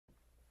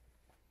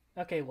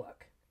Okay,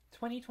 look,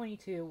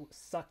 2022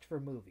 sucked for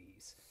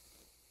movies,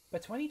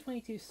 but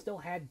 2022 still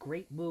had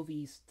great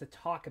movies to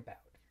talk about.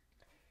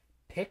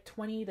 Pick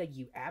 20 that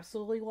you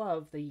absolutely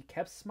love, that you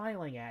kept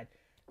smiling at,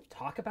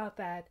 talk about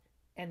that,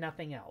 and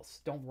nothing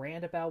else. Don't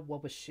rant about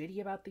what was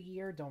shitty about the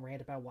year, don't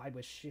rant about why it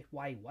was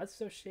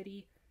so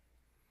shitty.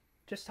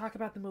 Just talk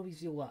about the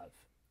movies you love,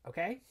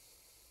 okay?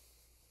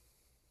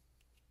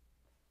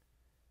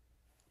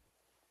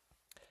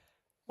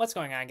 What's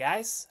going on,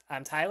 guys?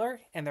 I'm Tyler,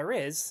 and there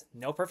is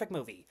no perfect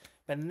movie.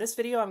 But in this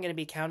video, I'm going to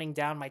be counting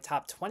down my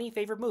top 20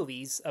 favorite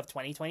movies of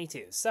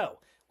 2022. So,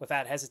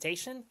 without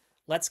hesitation,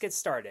 let's get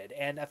started.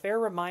 And a fair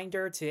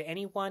reminder to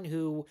anyone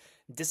who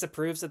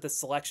disapproves of the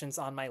selections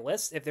on my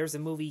list, if there's a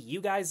movie you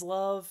guys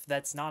love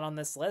that's not on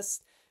this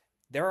list,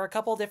 there are a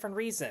couple different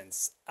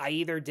reasons. I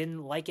either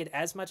didn't like it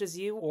as much as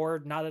you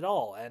or not at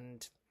all.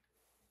 And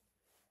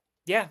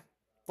yeah,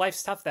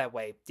 life's tough that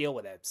way. Deal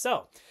with it.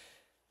 So,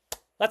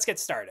 let's get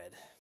started.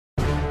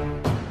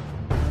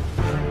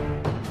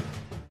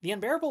 The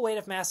Unbearable Weight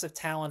of Massive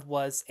Talent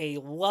was a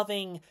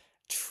loving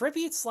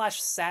tribute /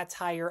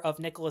 satire of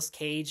Nicolas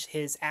Cage,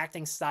 his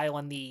acting style,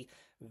 and the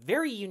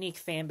very unique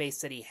fan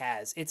base that he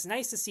has. It's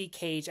nice to see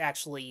Cage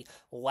actually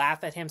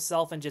laugh at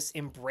himself and just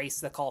embrace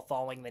the cult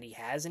following that he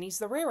has, and he's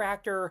the rare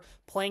actor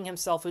playing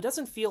himself who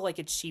doesn't feel like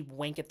a cheap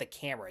wink at the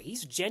camera.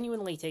 He's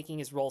genuinely taking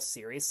his role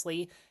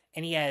seriously,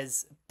 and he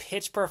has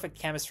pitch-perfect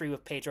chemistry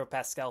with Pedro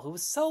Pascal, who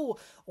is so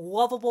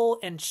lovable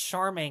and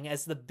charming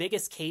as the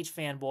biggest Cage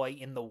fanboy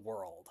in the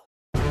world.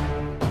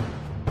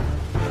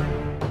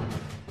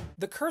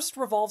 The Cursed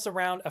revolves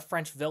around a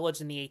French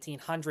village in the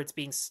 1800s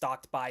being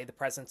stalked by the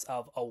presence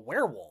of a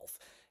werewolf.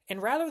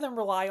 And rather than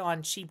rely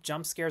on cheap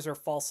jump scares or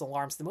false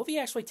alarms, the movie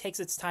actually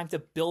takes its time to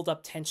build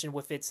up tension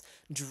with its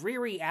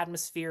dreary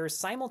atmosphere,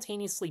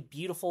 simultaneously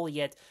beautiful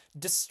yet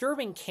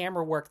disturbing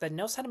camera work that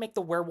knows how to make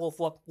the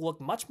werewolf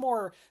look much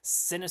more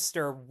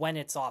sinister when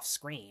it's off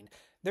screen.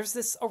 There's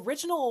this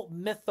original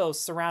mythos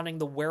surrounding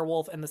the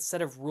werewolf and the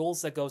set of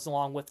rules that goes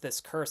along with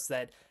this curse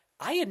that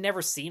I had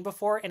never seen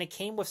before, and it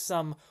came with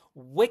some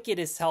wicked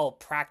as hell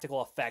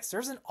practical effects.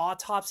 There's an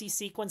autopsy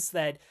sequence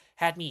that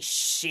had me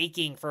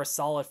shaking for a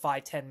solid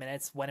 5-10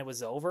 minutes when it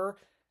was over.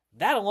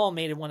 That alone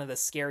made it one of the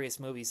scariest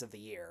movies of the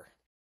year.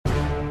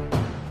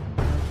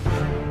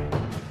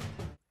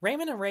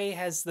 Raymond and Ray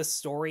has the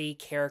story,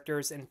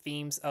 characters, and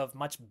themes of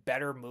much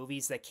better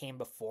movies that came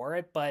before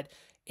it, but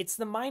it's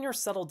the minor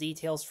subtle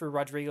details through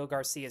Rodrigo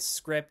Garcia's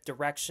script,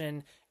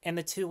 direction, and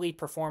the two lead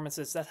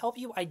performances that help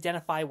you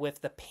identify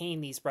with the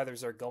pain these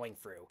brothers are going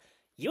through.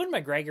 Ewan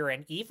McGregor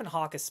and Ethan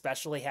Hawke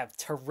especially have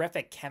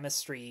terrific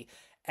chemistry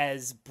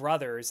as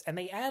brothers, and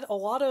they add a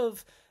lot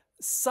of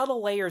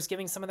subtle layers,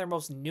 giving some of their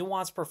most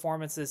nuanced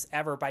performances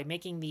ever by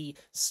making the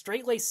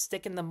straight-laced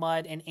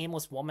stick-in-the-mud and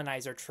aimless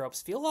womanizer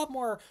tropes feel a lot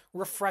more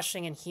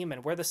refreshing and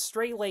human, where the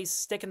straight-laced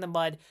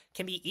stick-in-the-mud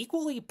can be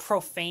equally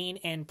profane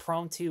and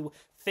prone to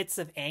fits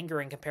of anger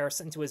in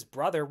comparison to his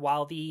brother,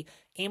 while the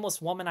aimless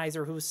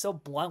womanizer, who is so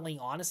bluntly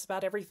honest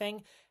about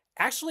everything,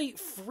 actually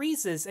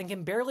freezes and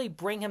can barely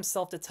bring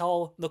himself to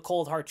tell the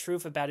cold hard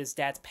truth about his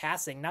dad's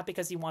passing, not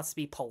because he wants to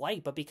be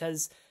polite, but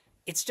because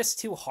it's just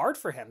too hard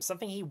for him,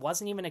 something he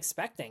wasn't even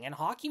expecting. And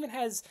Hawke even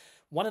has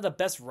one of the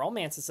best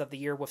romances of the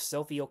year with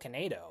Sophie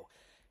Okonedo.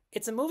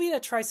 It's a movie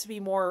that tries to be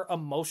more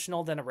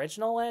emotional than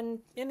original, and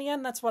in the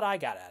end, that's what I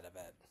got out of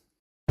it.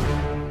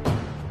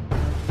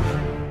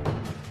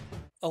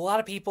 A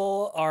lot of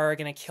people are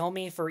going to kill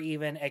me for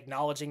even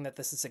acknowledging that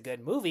this is a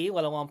good movie,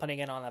 let alone putting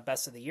it on a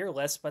best of the year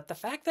list, but the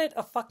fact that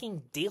a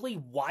fucking Daily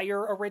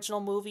Wire original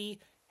movie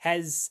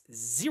has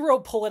zero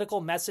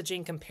political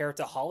messaging compared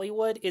to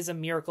Hollywood is a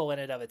miracle in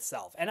and of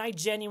itself, and I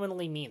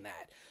genuinely mean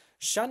that.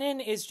 Shun-In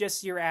is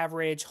just your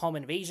average home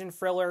invasion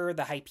thriller,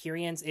 The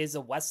Hyperions is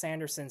a Wes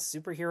Anderson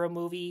superhero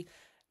movie,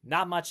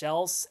 not much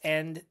else,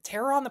 and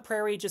Terror on the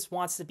Prairie just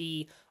wants to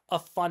be a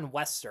fun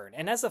Western.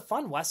 And as a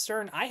fun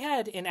Western, I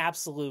had an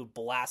absolute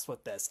blast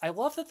with this. I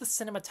love that the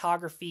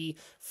cinematography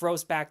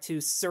throws back to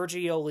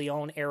Sergio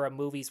Leone era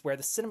movies where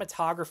the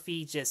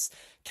cinematography just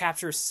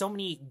captures so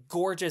many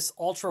gorgeous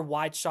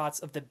ultra-wide shots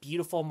of the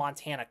beautiful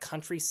Montana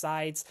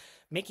countrysides,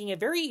 making it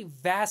very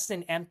vast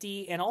and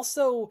empty, and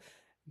also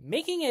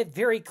making it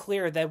very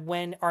clear that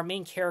when our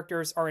main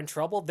characters are in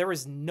trouble, there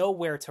is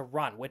nowhere to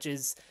run, which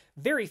is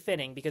very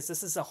fitting because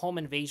this is a home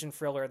invasion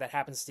thriller that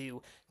happens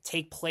to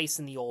take place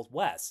in the Old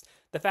West.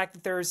 The fact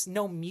that there's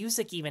no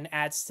music even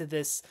adds to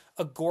this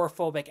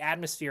agoraphobic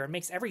atmosphere and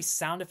makes every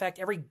sound effect,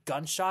 every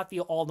gunshot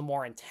feel all the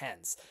more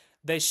intense.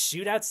 The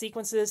shootout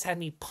sequences had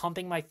me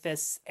pumping my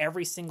fists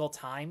every single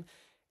time.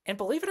 And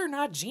believe it or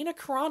not, Gina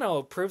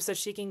Carano proves that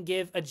she can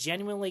give a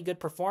genuinely good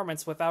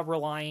performance without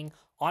relying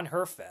on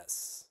her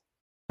fists.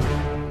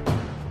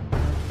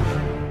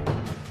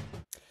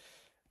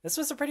 This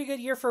was a pretty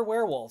good year for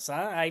werewolves,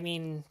 huh? I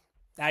mean,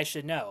 I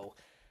should know.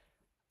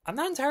 I'm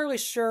not entirely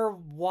sure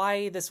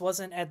why this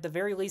wasn't at the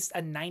very least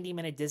a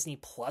 90-minute Disney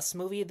Plus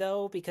movie,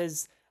 though,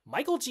 because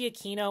Michael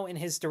Giacchino in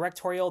his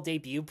directorial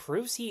debut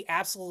proves he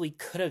absolutely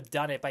could have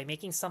done it by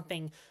making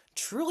something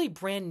truly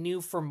brand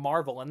new for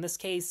Marvel. In this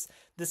case,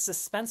 the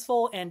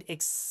suspenseful and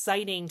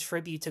exciting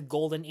tribute to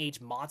Golden Age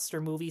monster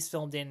movies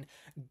filmed in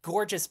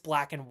gorgeous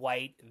black and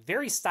white,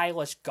 very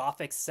stylish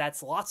gothic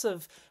sets, lots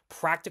of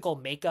practical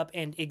makeup,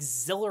 and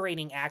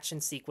exhilarating action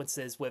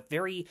sequences with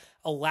very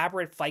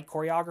elaborate fight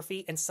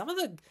choreography, and some of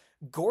the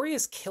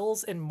goriest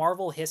kills in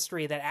Marvel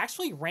history that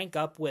actually rank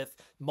up with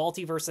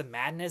Multiverse of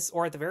Madness,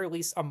 or at the very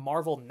least, a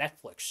Marvel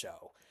Netflix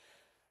show.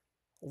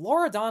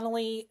 Laura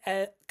Donnelly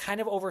kind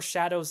of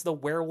overshadows the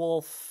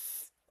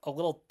werewolf a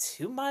little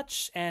too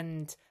much,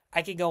 and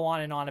I could go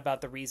on and on about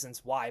the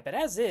reasons why, but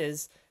as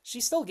is, she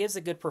still gives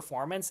a good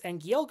performance,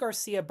 and Gael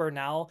Garcia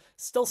Bernal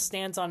still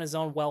stands on his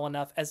own well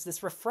enough as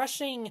this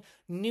refreshing,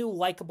 new,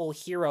 likable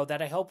hero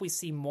that I hope we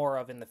see more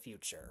of in the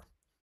future.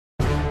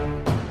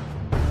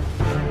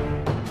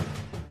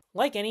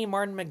 Like any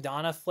Martin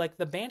McDonagh flick,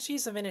 The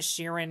Banshees of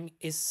Inisherin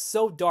is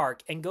so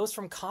dark and goes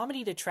from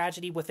comedy to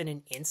tragedy within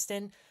an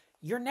instant.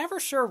 You're never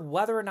sure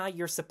whether or not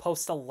you're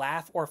supposed to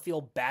laugh or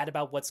feel bad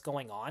about what's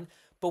going on,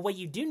 but what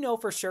you do know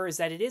for sure is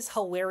that it is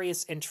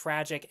hilarious and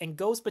tragic and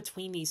goes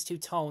between these two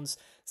tones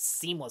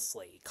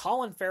seamlessly.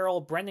 Colin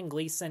Farrell, Brendan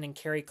Gleeson, and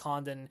Kerry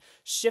Condon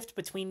shift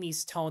between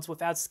these tones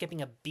without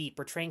skipping a beat,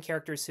 portraying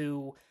characters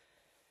who,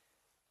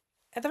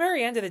 at the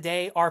very end of the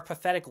day, are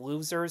pathetic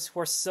losers who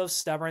are so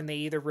stubborn they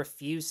either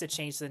refuse to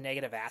change the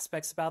negative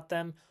aspects about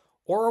them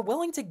or are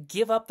willing to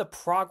give up the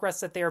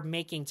progress that they are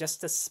making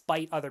just to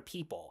spite other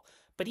people.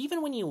 But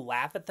even when you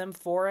laugh at them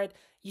for it,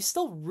 you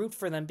still root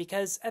for them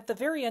because at the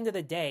very end of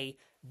the day,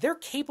 they're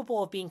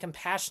capable of being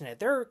compassionate.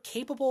 They're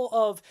capable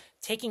of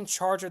taking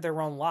charge of their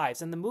own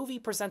lives. And the movie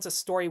presents a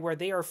story where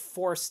they are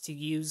forced to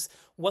use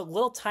what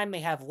little time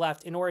they have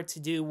left in order to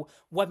do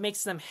what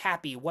makes them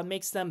happy, what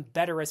makes them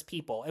better as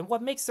people, and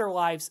what makes their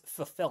lives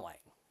fulfilling.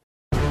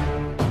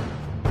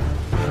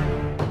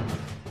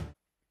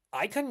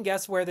 I couldn't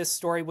guess where this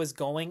story was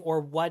going or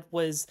what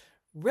was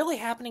really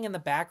happening in the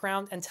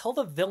background until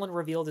the villain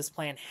revealed his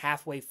plan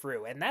halfway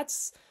through, and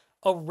that's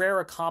a rare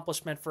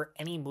accomplishment for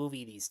any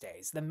movie these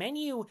days. The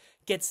menu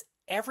gets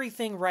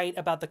everything right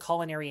about the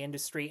culinary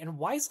industry and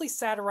wisely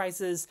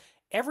satirizes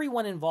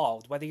everyone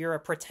involved, whether you're a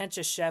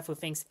pretentious chef who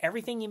thinks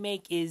everything you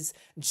make is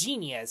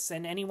genius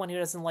and anyone who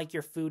doesn't like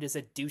your food is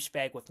a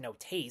douchebag with no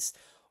taste,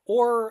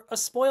 or a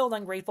spoiled,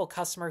 ungrateful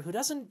customer who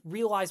doesn't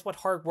realize what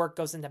hard work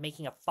goes into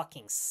making a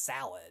fucking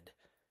salad.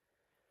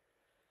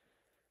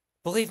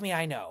 Believe me,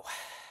 I know.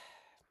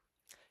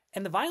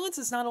 And the violence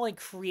is not only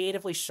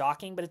creatively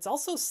shocking, but it's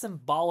also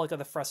symbolic of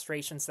the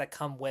frustrations that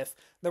come with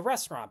the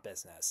restaurant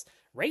business.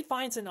 Ralph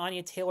Fiennes and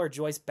Anya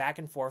Taylor-Joy's back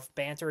and forth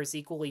banter is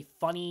equally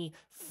funny,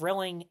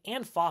 thrilling,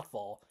 and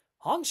thoughtful.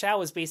 Hong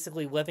Chau is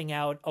basically living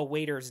out a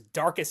waiter's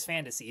darkest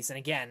fantasies, and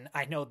again,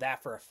 I know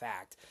that for a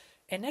fact.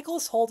 And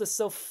Nicholas Hoult is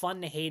so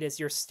fun to hate as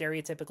your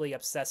stereotypically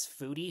obsessed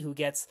foodie who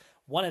gets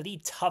one of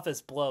the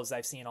toughest blows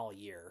I've seen all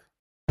year.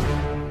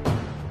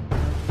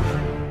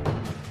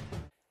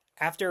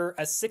 After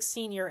a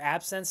 16-year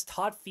absence,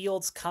 Todd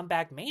Field's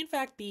comeback may in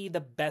fact be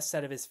the best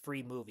out of his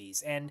three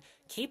movies, and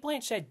Cate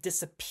Blanchett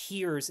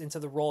disappears into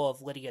the role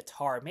of Lydia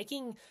Tarr,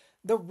 making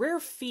the rare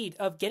feat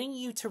of getting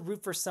you to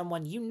root for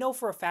someone you know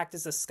for a fact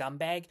is a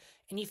scumbag,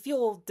 and you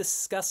feel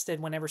disgusted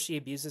whenever she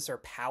abuses her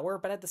power,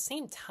 but at the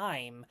same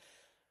time,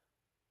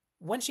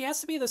 when she has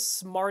to be the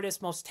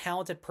smartest, most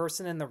talented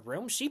person in the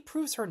room, she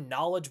proves her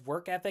knowledge,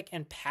 work ethic,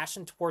 and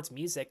passion towards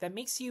music that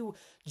makes you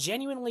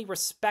genuinely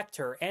respect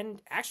her and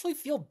actually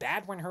feel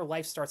bad when her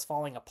life starts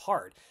falling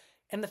apart.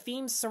 And the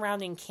themes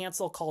surrounding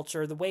cancel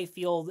culture, the way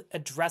Field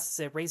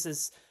addresses it,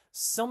 raises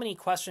so many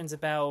questions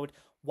about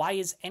why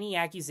is any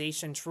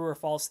accusation, true or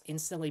false,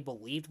 instantly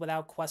believed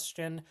without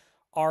question?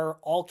 Are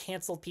all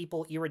canceled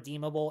people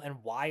irredeemable,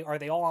 and why are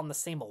they all on the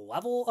same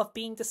level of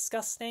being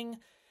disgusting?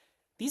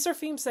 These are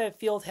themes that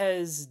Field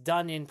has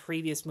done in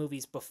previous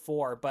movies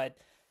before, but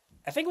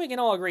I think we can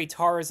all agree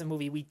Tar is a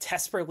movie we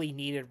desperately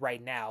needed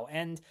right now,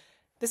 and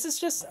this is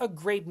just a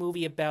great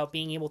movie about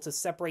being able to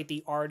separate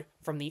the art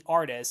from the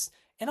artist,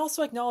 and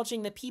also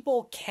acknowledging that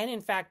people can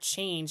in fact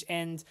change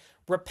and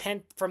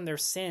repent from their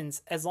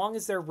sins as long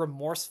as they're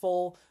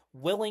remorseful,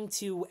 willing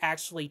to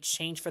actually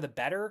change for the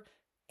better,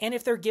 and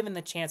if they're given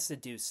the chance to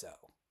do so.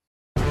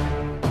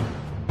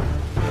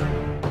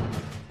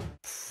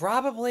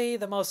 Probably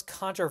the most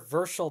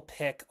controversial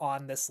pick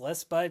on this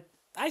list, but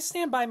I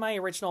stand by my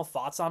original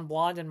thoughts on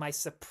Blonde and my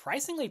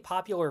surprisingly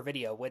popular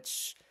video,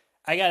 which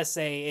I gotta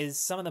say is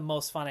some of the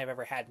most fun I've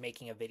ever had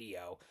making a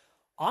video.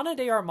 Ana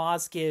de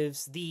Armas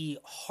gives the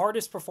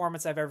hardest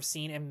performance I've ever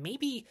seen and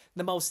maybe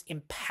the most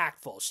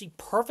impactful. She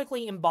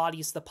perfectly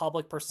embodies the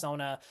public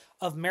persona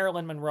of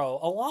Marilyn Monroe,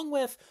 along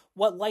with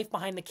what life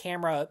behind the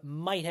camera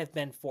might have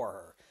been for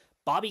her.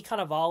 Bobby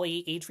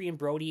Cannavale, Adrian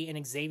Brody,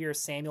 and Xavier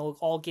Samuel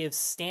all give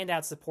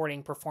standout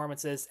supporting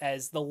performances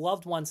as the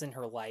loved ones in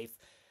her life,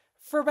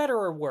 for better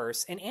or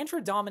worse, and Andrew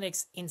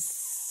Dominik's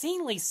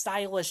insanely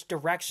stylish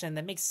direction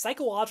that makes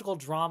psychological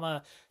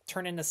drama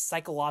turn into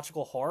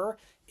psychological horror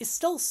is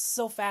still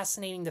so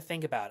fascinating to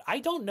think about. I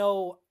don't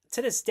know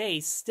to this day,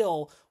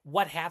 still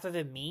what half of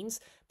it means,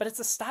 but it's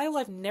a style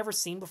I've never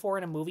seen before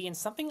in a movie and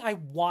something I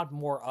want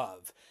more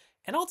of.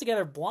 And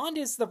altogether, Blonde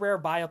is the rare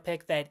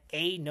biopic that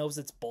A, knows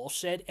it's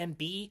bullshit, and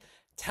B,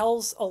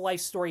 tells a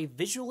life story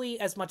visually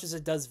as much as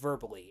it does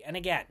verbally. And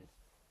again,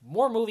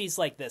 more movies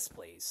like this,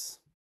 please.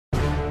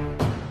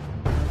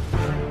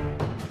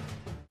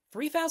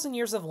 3,000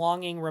 Years of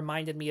Longing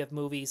reminded me of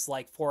movies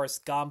like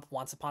Forrest Gump,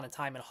 Once Upon a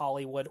Time in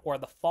Hollywood, or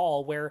The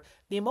Fall, where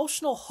the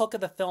emotional hook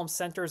of the film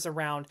centers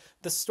around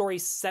the story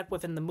set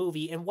within the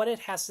movie and what it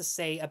has to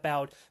say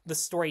about the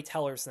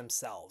storytellers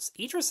themselves.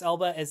 Idris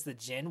Elba as the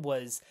Djinn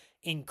was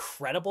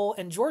incredible,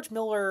 and George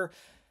Miller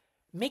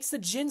makes the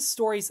Djinn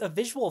stories a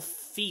visual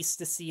feast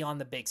to see on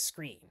the big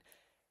screen.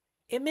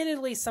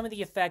 Admittedly, some of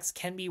the effects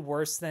can be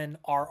worse than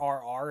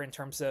RRR in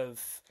terms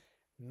of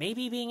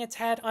maybe being a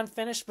tad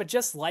unfinished, but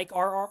just like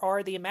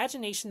RRR, the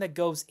imagination that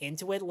goes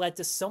into it led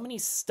to so many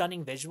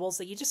stunning visuals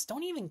that you just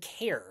don't even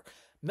care.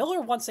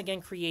 Miller once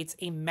again creates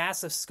a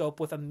massive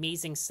scope with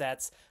amazing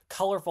sets,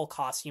 colorful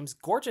costumes,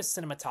 gorgeous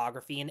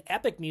cinematography, an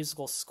epic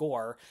musical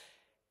score,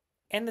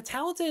 and the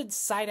talented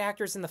side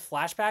actors in the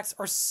flashbacks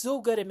are so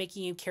good at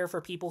making you care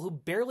for people who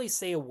barely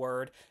say a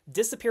word,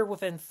 disappear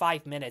within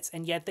 5 minutes,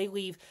 and yet they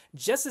leave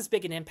just as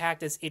big an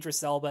impact as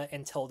Idris Elba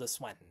and Tilda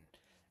Swinton.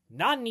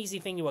 Not an easy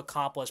thing to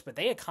accomplish, but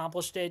they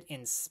accomplished it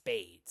in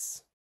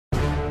spades.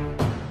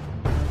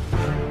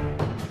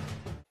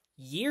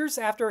 Years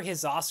after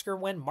his Oscar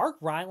win, Mark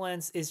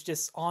Rylance is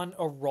just on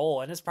a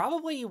roll and is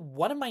probably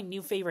one of my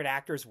new favorite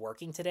actors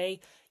working today.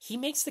 He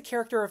makes the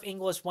character of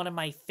English one of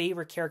my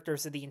favorite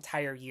characters of the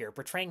entire year,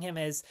 portraying him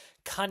as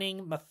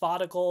cunning,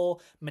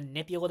 methodical,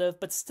 manipulative,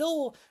 but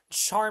still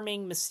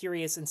charming,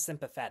 mysterious, and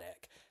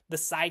sympathetic. The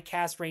side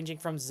cast ranging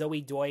from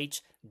Zoe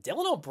Deutsch,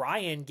 Dylan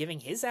O'Brien giving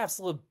his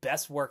absolute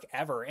best work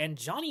ever, and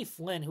Johnny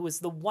Flynn, who is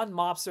the one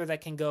mobster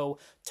that can go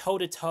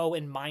toe-to-toe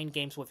in mind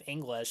games with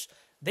English,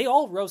 they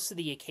all rose to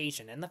the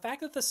occasion. And the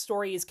fact that the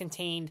story is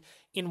contained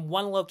in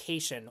one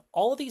location,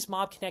 all of these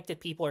mob-connected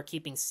people are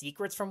keeping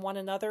secrets from one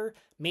another,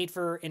 made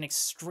for an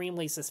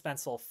extremely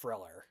suspenseful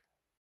thriller.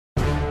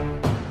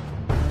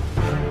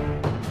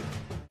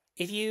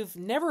 If you've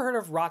never heard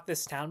of Rock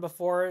This Town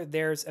before,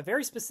 there's a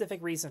very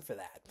specific reason for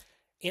that.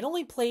 It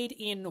only played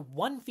in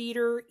one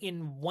theater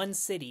in one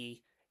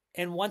city,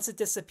 and once it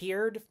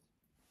disappeared,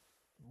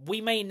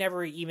 we may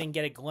never even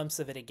get a glimpse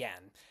of it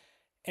again.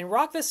 And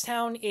Rock This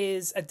Town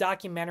is a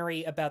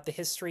documentary about the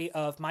history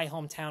of my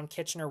hometown,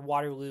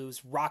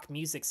 Kitchener-Waterloo's rock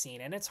music scene,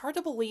 and it's hard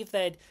to believe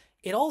that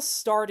it all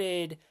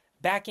started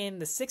back in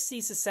the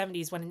 60s to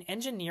 70s when an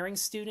engineering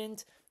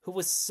student who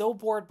was so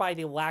bored by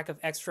the lack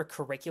of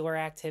extracurricular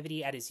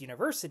activity at his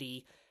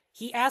university,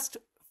 he asked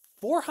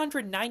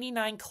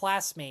 499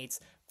 classmates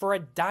for a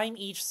dime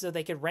each so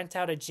they could rent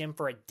out a gym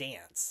for a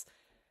dance.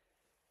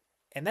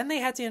 And then they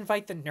had to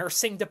invite the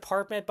nursing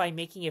department by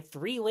making it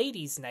 3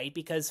 ladies' night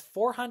because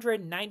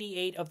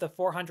 498 of the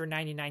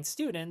 499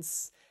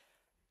 students,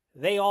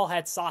 they all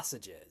had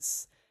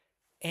sausages.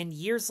 And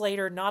years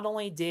later, not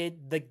only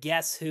did the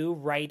Guess Who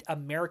write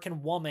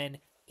American Woman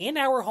in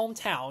our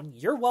hometown,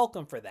 you're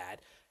welcome for that,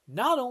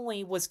 not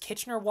only was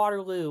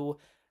Kitchener-Waterloo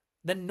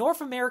the North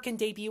American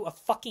debut of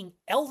fucking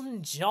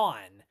Elton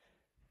John,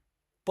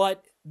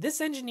 but this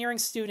engineering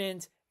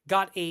student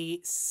got a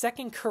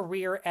second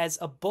career as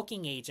a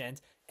booking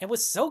agent and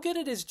was so good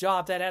at his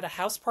job that at a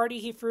house party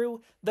he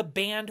threw, the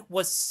band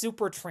was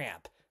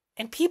Supertramp.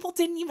 And people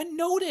didn't even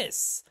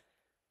notice.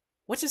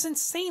 Which is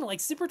insane. Like,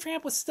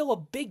 Supertramp was still a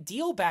big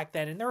deal back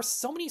then, and there are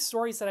so many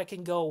stories that I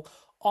can go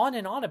on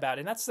and on about,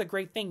 and that's the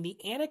great thing. The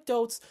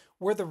anecdotes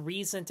were the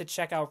reason to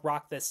check out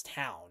Rock This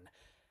Town.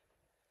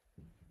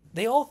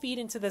 They all feed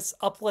into this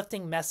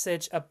uplifting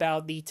message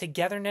about the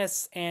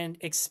togetherness and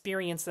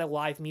experience that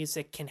live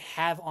music can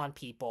have on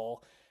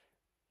people.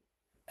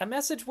 A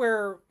message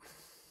where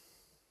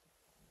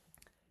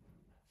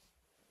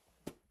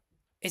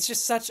it's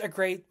just such a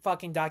great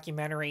fucking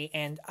documentary,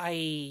 and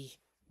I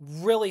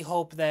really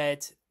hope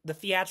that the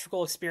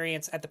theatrical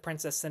experience at the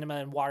Princess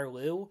Cinema in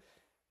Waterloo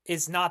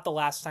is not the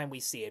last time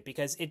we see it,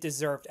 because it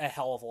deserved a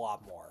hell of a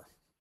lot more.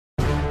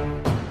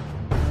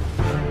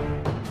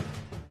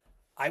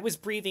 I was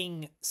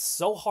breathing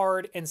so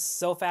hard and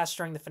so fast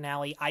during the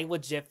finale, I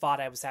legit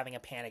thought I was having a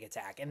panic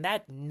attack. And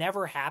that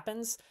never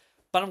happens,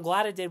 but I'm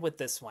glad it did with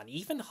this one.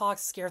 Ethan Hawke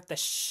scared the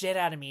shit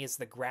out of me as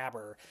the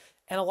grabber.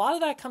 And a lot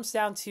of that comes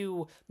down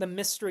to the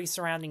mystery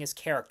surrounding his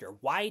character.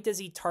 Why does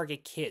he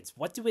target kids?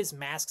 What do his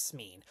masks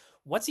mean?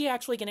 What's he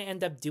actually going to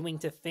end up doing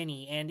to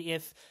Finney? And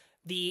if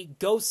the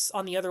ghosts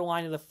on the other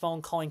line of the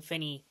phone calling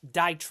Finney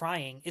died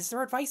trying, is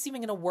their advice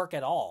even going to work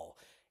at all?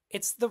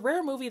 It's the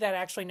rare movie that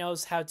actually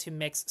knows how to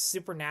mix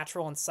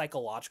supernatural and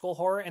psychological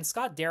horror, and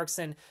Scott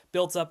Derrickson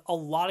builds up a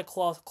lot of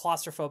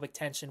claustrophobic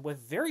tension with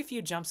very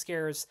few jump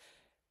scares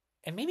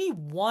and maybe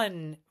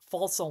one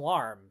false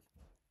alarm,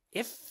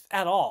 if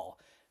at all.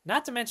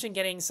 Not to mention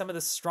getting some of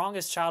the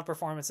strongest child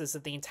performances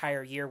of the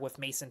entire year with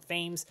Mason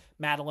Thames,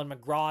 Madeline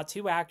McGraw,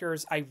 2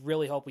 actors I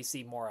really hope we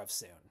see more of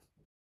soon.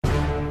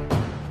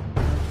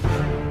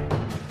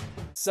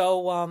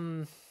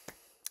 So,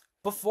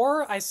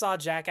 Before I saw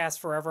Jackass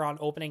Forever on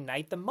opening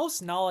night, the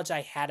most knowledge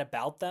I had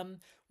about them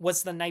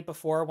was the night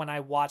before when I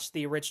watched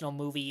the original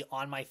movie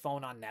on my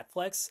phone on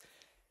Netflix.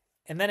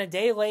 And then a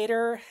day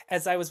later,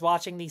 as I was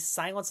watching the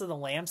Silence of the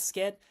Lambs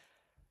skit,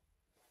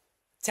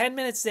 10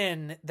 minutes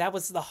in, that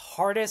was the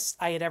hardest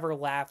I had ever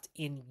laughed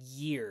in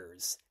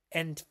years.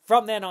 And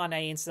from then on,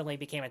 I instantly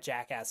became a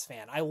Jackass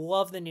fan. I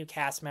love the new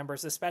cast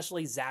members,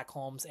 especially Zach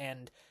Holmes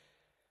and...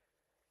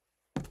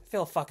 I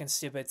feel fucking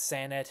stupid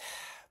saying it.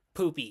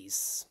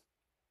 Poopies.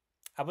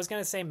 I was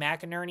going to say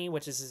McInerney,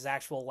 which is his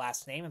actual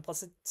last name, and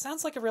plus it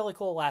sounds like a really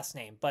cool last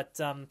name. But,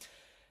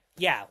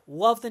 yeah,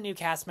 love the new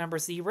cast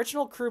members. The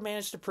original crew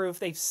managed to prove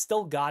they've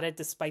still got it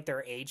despite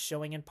their age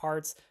showing in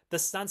parts. The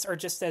stunts are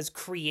just as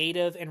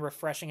creative and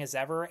refreshing as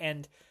ever,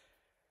 and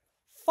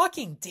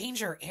fucking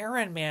Danger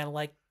Aaron, man,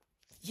 like,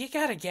 you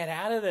gotta get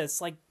out of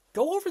this. Like,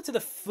 go over to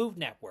the Food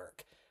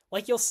Network.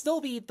 Like, you'll still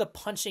be the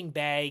punching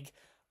bag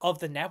of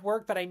the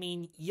network, but I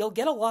mean, you'll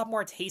get a lot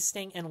more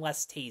tasting and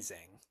less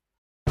tasing.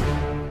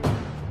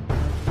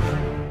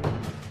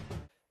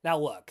 Now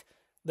look,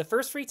 the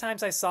first 3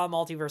 times I saw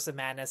Multiverse of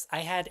Madness, I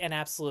had an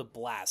absolute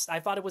blast.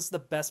 I thought it was the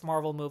best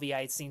Marvel movie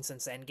I had seen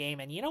since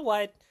Endgame, and you know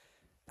what?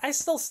 I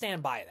still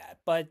stand by that,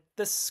 but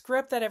the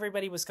script that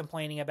everybody was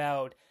complaining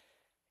about,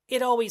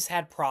 it always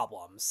had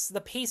problems.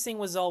 The pacing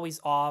was always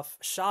off,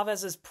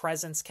 Chavez's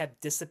presence kept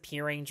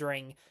disappearing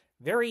during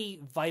very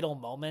vital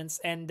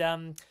moments,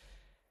 and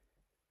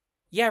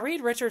yeah,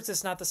 Reed Richards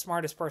is not the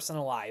smartest person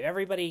alive.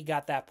 Everybody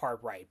got that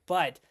part right,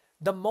 but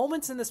the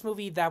moments in this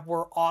movie that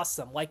were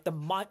awesome, like the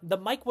Mike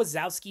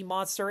Wazowski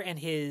monster and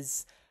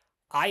his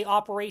eye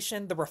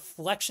operation, the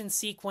reflection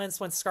sequence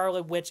when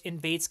Scarlet Witch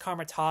invades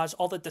Carmitage,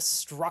 all the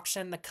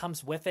destruction that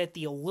comes with it,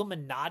 the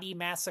Illuminati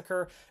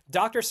massacre,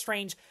 Doctor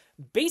Strange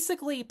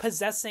basically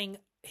possessing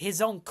his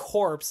own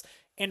corpse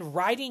and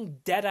riding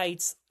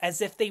Deadites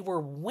as if they were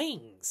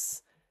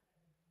wings.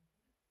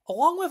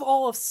 Along with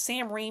all of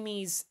Sam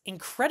Raimi's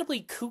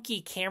incredibly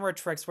kooky camera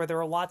tricks where there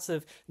are lots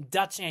of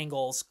Dutch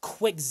angles,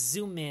 quick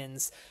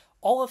zoom-ins,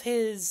 all of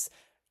his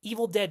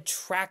Evil Dead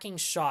tracking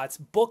shots,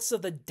 Books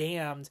of the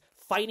Damned,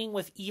 fighting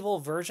with evil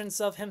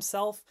versions of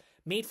himself,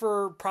 made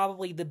for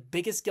probably the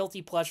biggest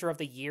guilty pleasure of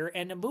the year,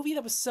 and a movie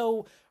that was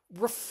so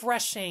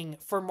refreshing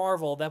for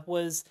Marvel that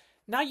was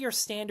not your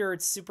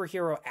standard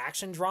superhero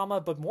action drama,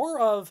 but more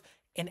of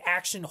an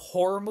action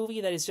horror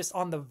movie that is just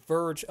on the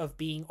verge of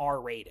being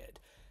R-rated.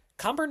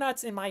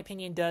 Cumbernuts, in my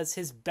opinion, does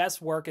his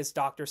best work as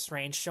Doctor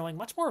Strange, showing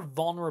much more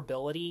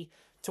vulnerability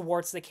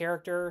towards the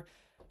character.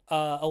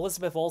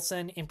 Elizabeth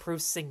Olsen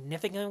improves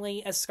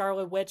significantly as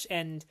Scarlet Witch,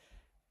 and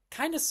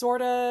kind of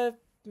sort of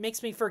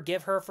makes me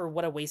forgive her for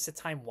what a waste of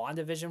time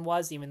WandaVision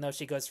was, even though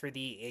she goes for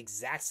the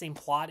exact same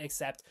plot,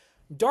 except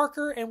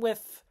darker and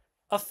with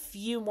a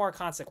few more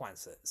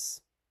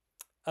consequences.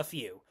 A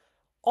few.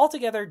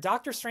 Altogether,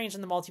 Doctor Strange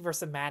in the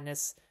Multiverse of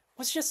Madness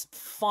was just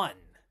fun.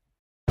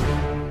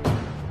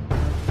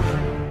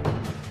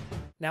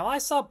 Now, I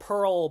saw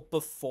Pearl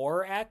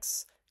before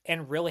X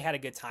and really had a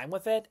good time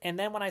with it. And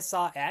then when I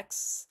saw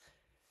X,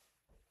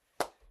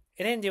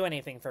 it didn't do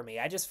anything for me.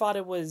 I just thought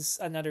it was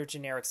another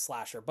generic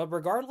slasher. But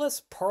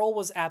regardless, Pearl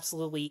was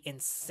absolutely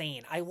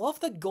insane. I love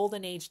the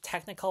Golden Age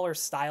Technicolor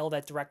style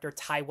that director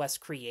Ty West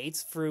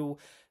creates through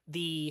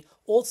the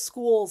old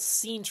school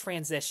scene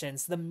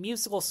transitions, the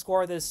musical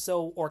score that is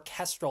so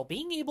orchestral,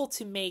 being able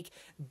to make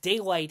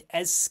daylight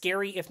as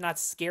scary, if not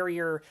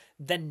scarier,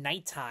 than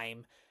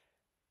nighttime.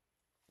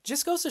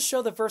 Just goes to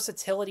show the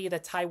versatility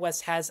that Ty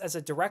West has as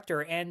a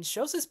director and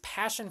shows his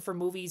passion for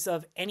movies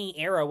of any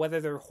era, whether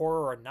they're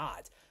horror or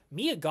not.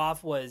 Mia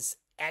Goth was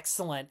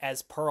excellent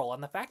as Pearl,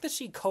 and the fact that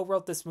she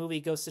co-wrote this movie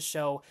goes to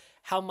show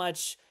how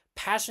much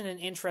passion and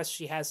interest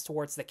she has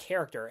towards the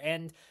character,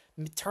 and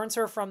turns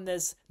her from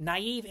this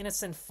naive,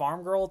 innocent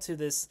farm girl to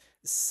this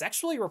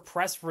sexually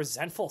repressed,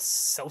 resentful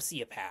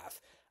sociopath.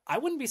 I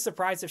wouldn't be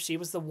surprised if she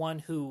was the one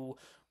who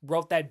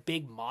wrote that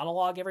big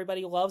monologue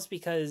everybody loves,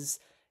 because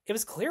it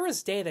was clear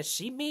as day that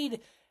she made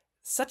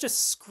such a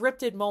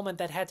scripted moment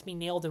that had to be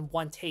nailed in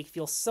one take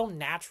feel so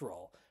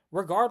natural.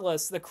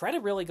 Regardless, the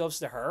credit really goes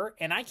to her,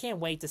 and I can't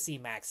wait to see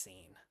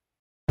Maxine.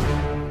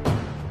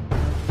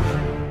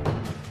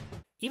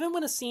 Even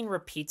when a scene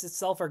repeats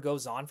itself or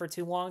goes on for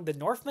too long, The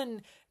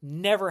Northman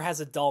never has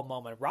a dull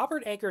moment.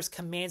 Robert Eggers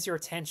commands your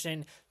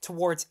attention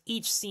towards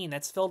each scene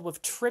that's filled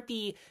with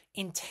trippy,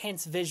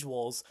 intense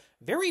visuals,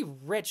 very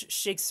rich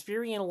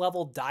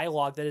Shakespearean-level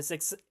dialogue that is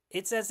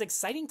it's as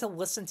exciting to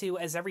listen to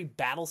as every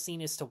battle scene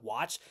is to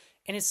watch,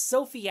 and is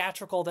so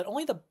theatrical that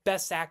only the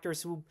best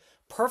actors who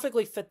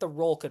perfectly fit the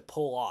role could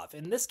pull off.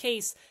 In this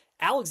case,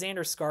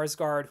 Alexander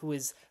Skarsgård, who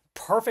is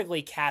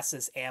perfectly cast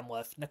as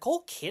Amleth,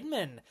 Nicole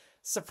Kidman,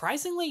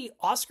 surprisingly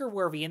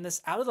Oscar-worthy in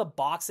this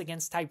out-of-the-box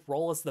against type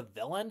role as the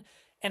villain,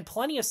 and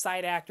plenty of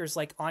side actors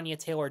like Anya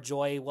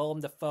Taylor-Joy, Willem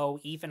Dafoe,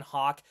 Ethan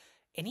Hawke,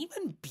 and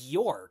even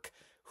Bjork,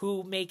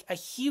 who make a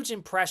huge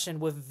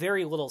impression with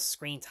very little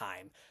screen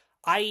time.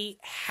 I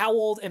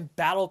howled and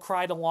battle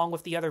cried along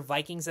with the other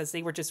Vikings as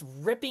they were just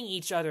ripping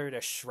each other to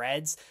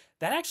shreds.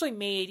 That actually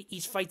made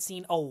each fight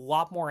scene a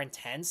lot more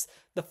intense.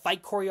 The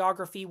fight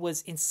choreography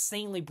was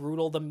insanely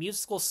brutal. The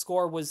musical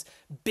score was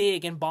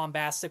big and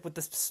bombastic with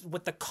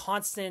the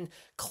constant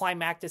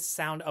climactic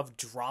sound of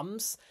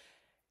drums.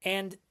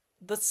 And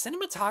the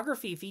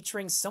cinematography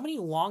featuring so many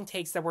long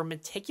takes that were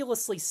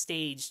meticulously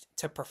staged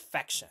to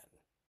perfection.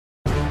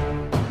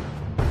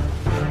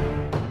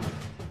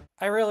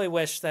 I really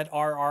wish that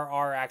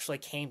RRR actually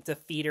came to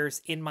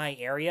theaters in my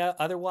area.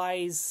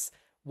 Otherwise,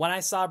 when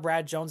I saw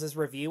Brad Jones's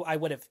review, I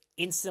would have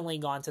instantly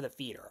gone to the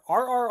theater.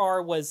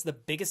 RRR was the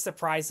biggest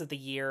surprise of the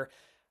year.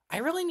 I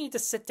really need to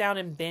sit down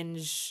and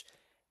binge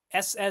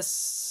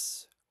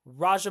SS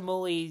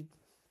Rajamouli.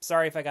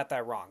 Sorry if I got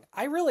that wrong.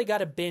 I really got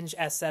to binge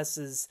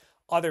SS's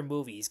other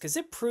movies because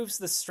it proves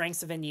the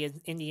strengths of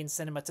Indian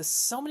cinema to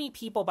so many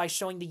people by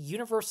showing the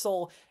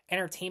universal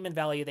entertainment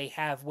value they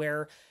have,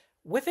 where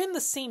within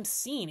the same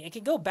scene, it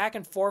can go back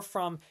and forth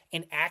from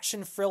an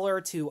action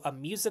thriller to a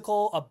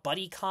musical, a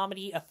buddy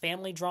comedy, a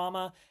family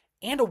drama,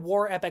 and a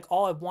war epic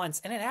all at once,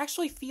 and it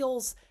actually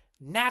feels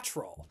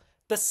natural.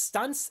 The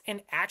stunts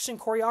and action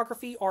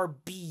choreography are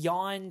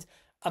beyond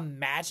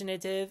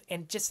imaginative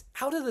and just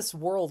out of this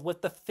world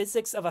with the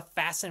physics of a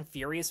Fast and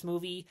Furious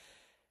movie.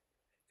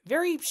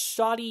 Very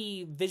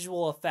shoddy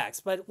visual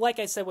effects, but like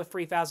I said with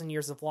 3,000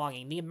 Years of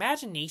Longing, the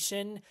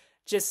imagination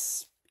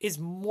just is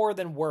more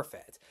than worth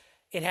it.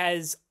 It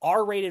has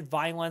R-rated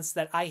violence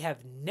that I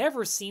have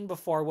never seen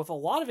before, with a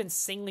lot of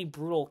insanely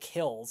brutal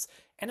kills,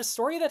 and a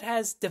story that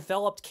has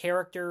developed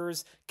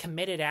characters,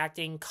 committed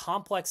acting,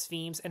 complex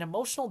themes, and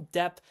emotional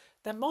depth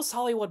that most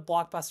Hollywood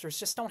blockbusters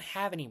just don't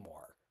have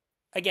anymore.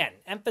 Again,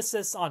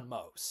 emphasis on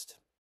most.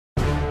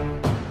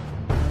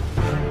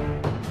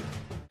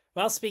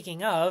 Well,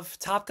 speaking of,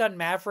 Top Gun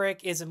Maverick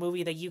is a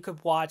movie that you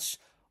could watch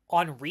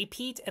on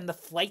repeat, and the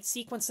flight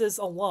sequences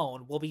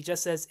alone will be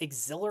just as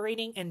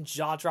exhilarating and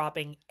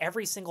jaw-dropping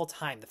every single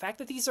time. The fact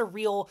that these are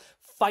real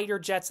fighter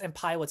jets and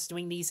pilots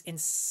doing these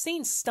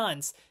insane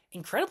stunts,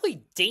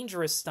 incredibly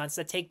dangerous stunts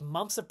that take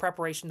months of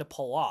preparation to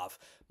pull off,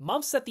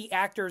 months that the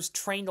actors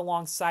trained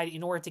alongside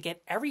in order to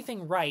get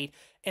everything right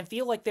and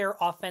feel like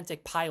they're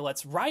authentic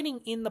pilots,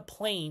 riding in the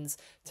planes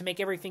to make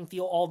everything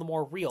feel all the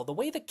more real. The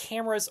way the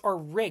cameras are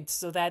rigged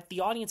so that the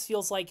audience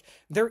feels like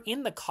they're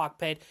in the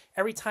cockpit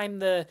every time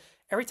the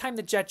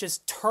jet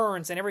just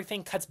turns and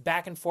everything cuts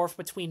back and forth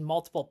between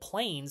multiple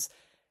planes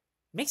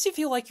makes you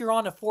feel like you're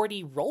on a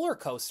 4D roller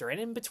coaster. And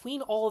in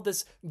between all of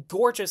this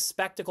gorgeous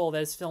spectacle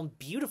that is filmed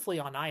beautifully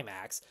on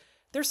IMAX,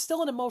 there's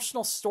still an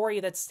emotional story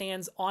that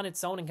stands on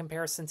its own in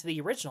comparison to the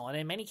original, and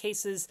in many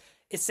cases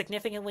is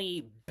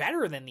significantly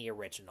better than the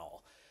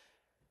original.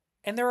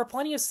 And there are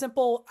plenty of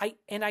simple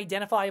and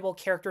identifiable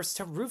characters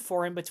to root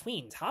for in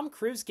between. Tom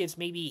Cruise gives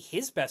maybe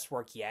his best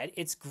work yet.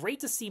 It's great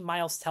to see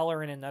Miles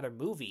Teller in another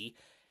movie.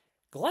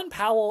 Glenn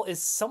Powell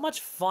is so much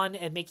fun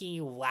at making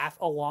you laugh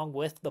along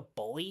with the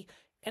bully.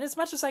 And as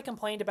much as I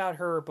complained about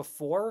her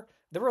before,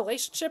 the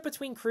relationship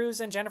between Cruise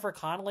and Jennifer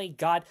Connelly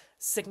got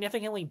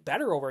significantly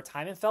better over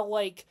time and felt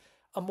like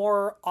a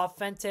more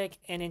authentic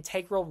and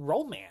integral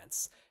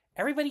romance.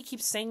 Everybody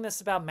keeps saying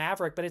this about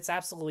Maverick, but it's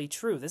absolutely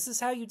true. This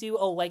is how you do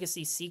a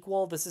legacy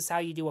sequel. This is how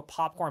you do a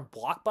popcorn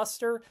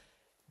blockbuster.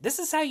 This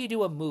is how you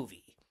do a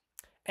movie.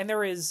 And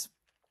there is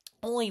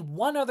only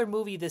one other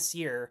movie this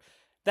year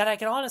that I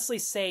can honestly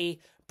say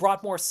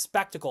brought more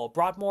spectacle,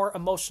 brought more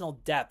emotional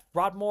depth,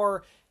 brought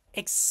more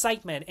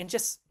excitement, and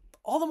just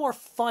all the more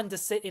fun to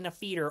sit in a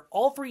theater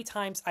all 3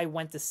 times I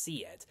went to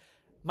see it.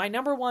 My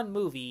number one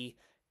movie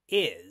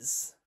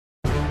is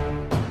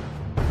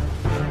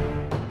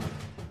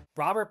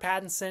Robert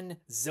Pattinson,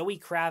 Zoe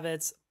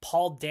Kravitz,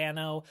 Paul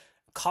Dano,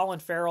 Colin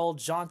Farrell,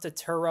 John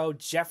Turturro,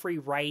 Jeffrey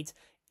Wright,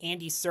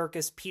 Andy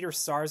Serkis, Peter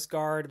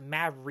Sarsgaard,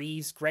 Matt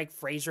Reeves, Greg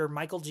Fraser,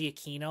 Michael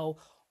Giacchino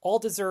all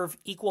deserve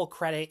equal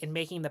credit in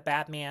making The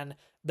Batman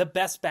the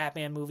best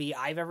Batman movie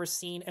I've ever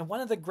seen and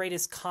one of the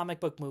greatest comic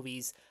book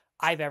movies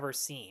I've ever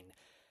seen.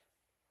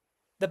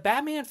 The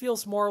Batman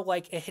feels more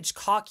like a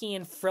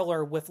Hitchcockian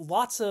thriller with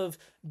lots of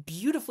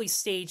beautifully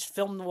staged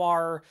film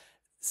noir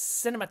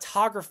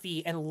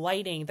cinematography and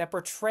lighting that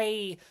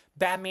portray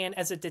Batman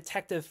as a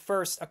detective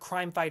first, a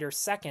crime fighter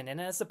second.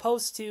 And as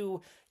opposed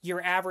to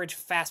your average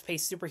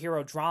fast-paced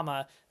superhero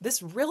drama,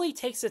 this really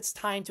takes its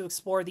time to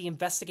explore the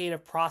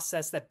investigative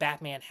process that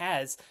Batman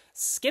has,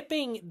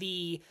 skipping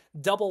the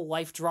double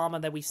life drama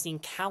that we've seen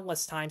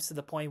countless times to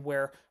the point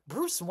where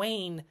Bruce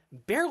Wayne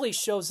barely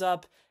shows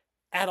up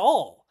at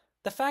all.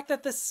 The fact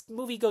that this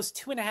movie goes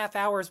 2.5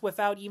 hours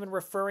without even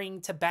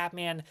referring to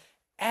Batman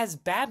as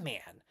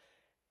Batman.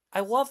 I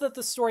love that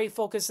the story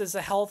focuses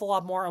a hell of a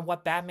lot more on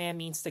what Batman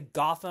means to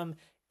Gotham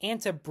and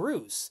to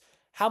Bruce.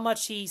 How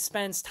much he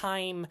spends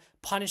time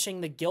punishing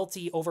the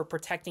guilty over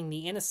protecting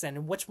the innocent,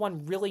 and which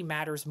one really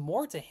matters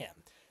more to him.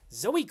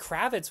 Zoe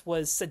Kravitz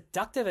was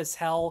seductive as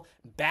hell,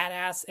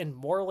 badass, and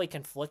morally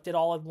conflicted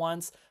all at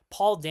once.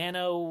 Paul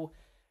Dano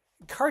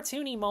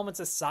cartoony moments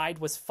aside,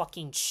 was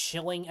fucking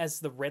chilling as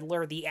the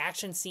Riddler. The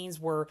action scenes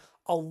were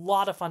a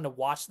lot of fun to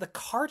watch. The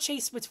car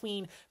chase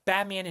between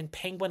Batman and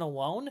Penguin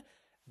alone,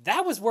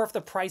 that was worth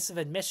the price of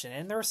admission.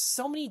 And there are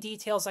so many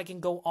details I can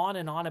go on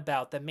and on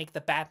about that make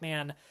the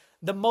Batman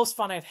the most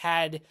fun I've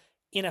had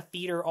in a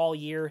theater all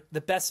year.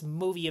 The best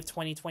movie of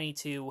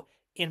 2022,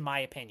 in my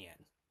opinion.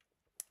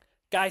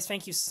 Guys,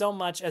 thank you so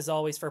much, as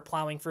always, for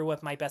plowing through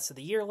with my best of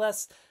the year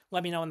list.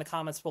 Let me know in the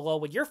comments below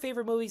what your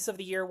favorite movies of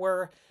the year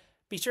were.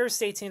 Be sure to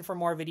stay tuned for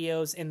more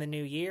videos in the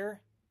new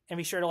year, and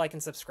be sure to like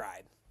and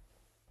subscribe.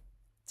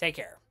 Take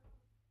care.